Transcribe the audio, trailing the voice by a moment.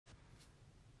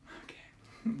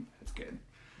That's good.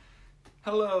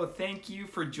 Hello, thank you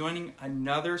for joining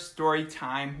another story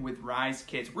time with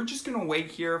RiseKids. We're just going to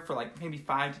wait here for like maybe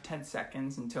 5 to 10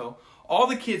 seconds until all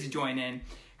the kids join in.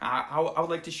 I would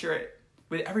like to share it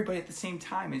with everybody at the same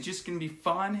time. It's just going to be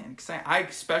fun and exciting. I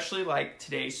especially like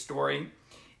today's story.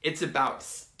 It's about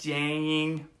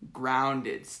staying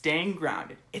grounded. Staying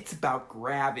grounded. It's about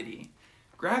gravity.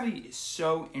 Gravity is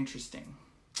so interesting.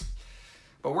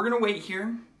 But we're going to wait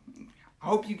here. I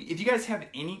hope if you guys have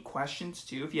any questions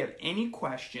too, if you have any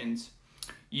questions,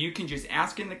 you can just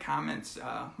ask in the comments.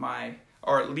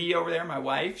 Or Lee over there, my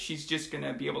wife, she's just going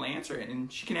to be able to answer it.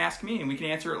 And she can ask me and we can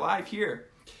answer it live here.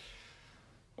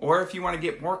 Or if you want to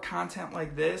get more content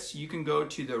like this, you can go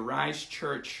to the Rise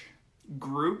Church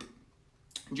group.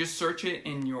 Just search it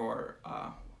in your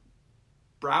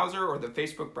browser or the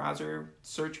Facebook browser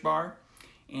search bar.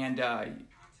 And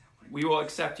we will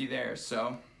accept you there.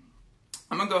 So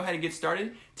I'm going to go ahead and get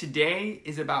started. Today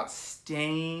is about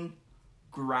staying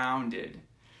grounded.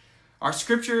 Our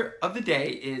scripture of the day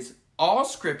is, all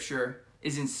scripture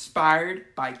is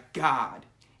inspired by God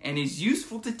and is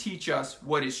useful to teach us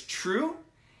what is true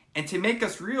and to make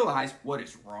us realize what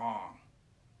is wrong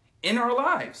in our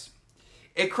lives.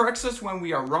 It corrects us when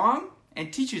we are wrong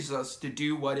and teaches us to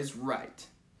do what is right.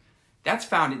 That's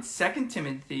found in 2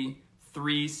 Timothy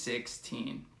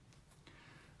 3:16.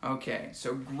 Okay,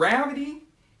 so gravity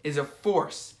is a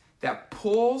force that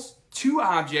pulls two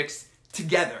objects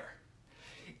together.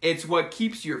 It's what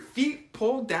keeps your feet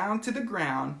pulled down to the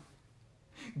ground.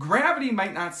 Gravity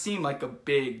might not seem like a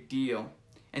big deal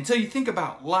until you think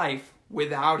about life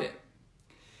without it.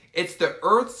 It's the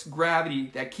Earth's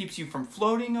gravity that keeps you from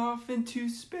floating off into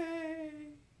space.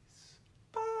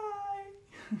 Bye.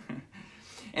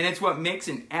 And it's what makes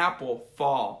an apple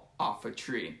fall off a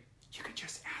tree. You can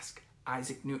just ask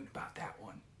Isaac Newton about that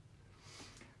one.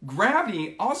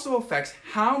 Gravity also affects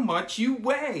how much you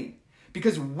weigh,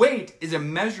 because weight is a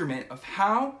measurement of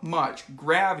how much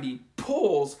gravity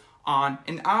pulls on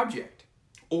an object,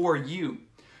 or you.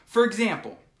 For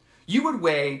example, you would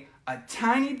weigh a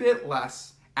tiny bit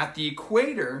less at the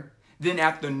equator than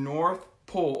at the North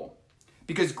Pole,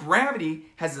 because gravity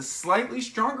has a slightly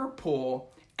stronger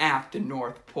pull at the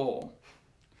North Pole.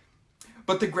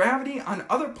 But the gravity on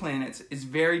other planets is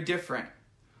very different.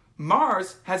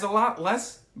 Mars has a lot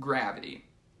less gravity.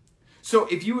 So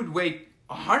if you would weigh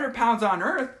 100 pounds on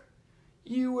Earth,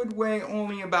 you would weigh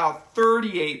only about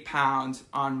 38 pounds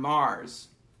on Mars.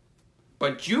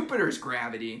 But Jupiter's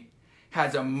gravity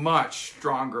has a much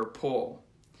stronger pull.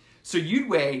 So you'd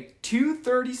weigh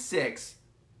 236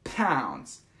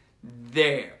 pounds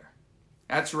there.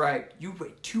 That's right, you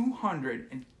weigh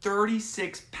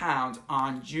 236 pounds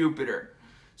on Jupiter.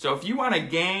 So if you want to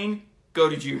gain, go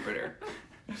to Jupiter.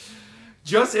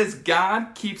 Just as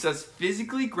God keeps us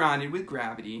physically grounded with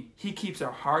gravity, He keeps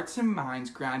our hearts and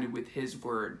minds grounded with His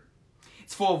Word.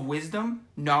 It's full of wisdom,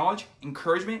 knowledge,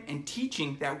 encouragement, and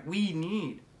teaching that we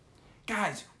need.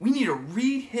 Guys, we need to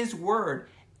read His Word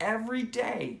every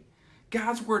day.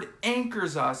 God's Word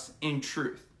anchors us in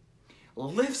truth,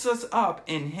 lifts us up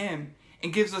in Him,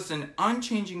 and gives us an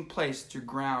unchanging place to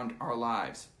ground our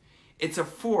lives. It's a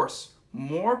force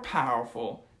more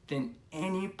powerful than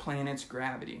any planet's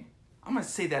gravity. I'm going to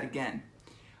say that again.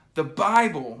 The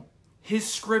Bible,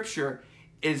 His scripture,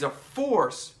 is a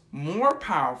force more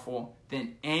powerful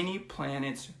than any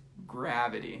planet's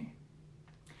gravity.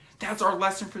 That's our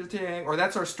lesson for today, or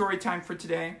that's our story time for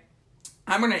today.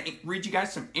 I'm going to read you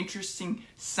guys some interesting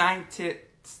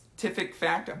scientific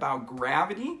fact about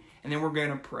gravity, and then we're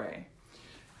going to pray.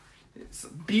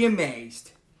 Be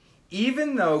amazed.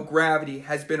 Even though gravity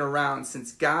has been around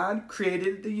since God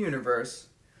created the universe,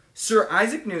 Sir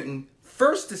Isaac Newton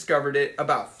first discovered it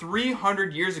about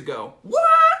 300 years ago. What?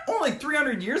 Only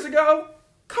 300 years ago?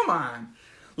 Come on.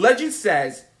 Legend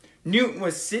says Newton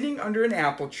was sitting under an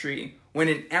apple tree when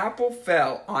an apple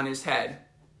fell on his head.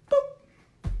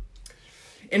 Boop.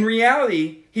 In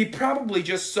reality, he probably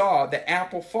just saw the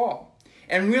apple fall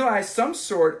and realized some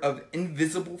sort of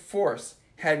invisible force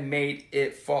had made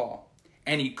it fall.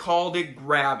 And he called it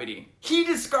gravity. He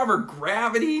discovered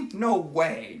gravity? No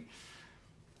way.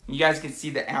 You guys can see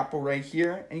the apple right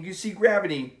here, and you can see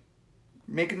gravity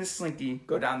making the slinky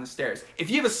go down the stairs.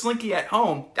 If you have a slinky at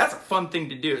home, that's a fun thing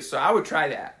to do, so I would try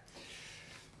that.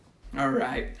 All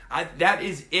right, that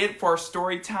is it for our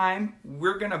story time.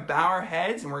 We're going to bow our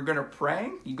heads and we're going to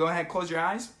pray. You go ahead and close your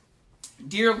eyes.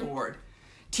 Dear Lord,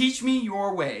 teach me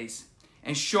your ways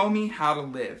and show me how to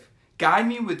live. Guide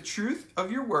me with truth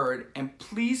of your word, and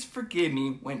please forgive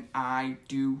me when I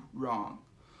do wrong.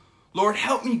 Lord,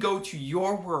 help me go to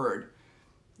your word,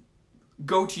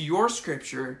 go to your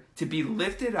scripture to be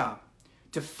lifted up,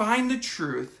 to find the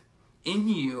truth in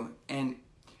you and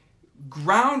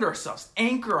ground ourselves,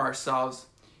 anchor ourselves,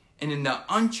 and in the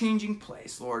unchanging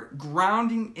place, Lord,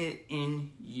 grounding it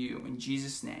in you. In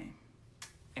Jesus' name,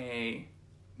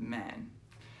 amen.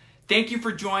 Thank you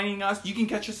for joining us. You can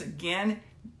catch us again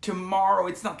tomorrow.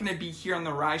 It's not going to be here on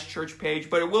the Rise Church page,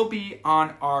 but it will be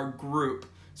on our group.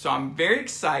 So I'm very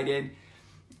excited,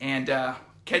 and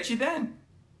catch you then.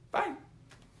 Bye.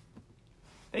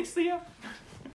 Thanks, Leah.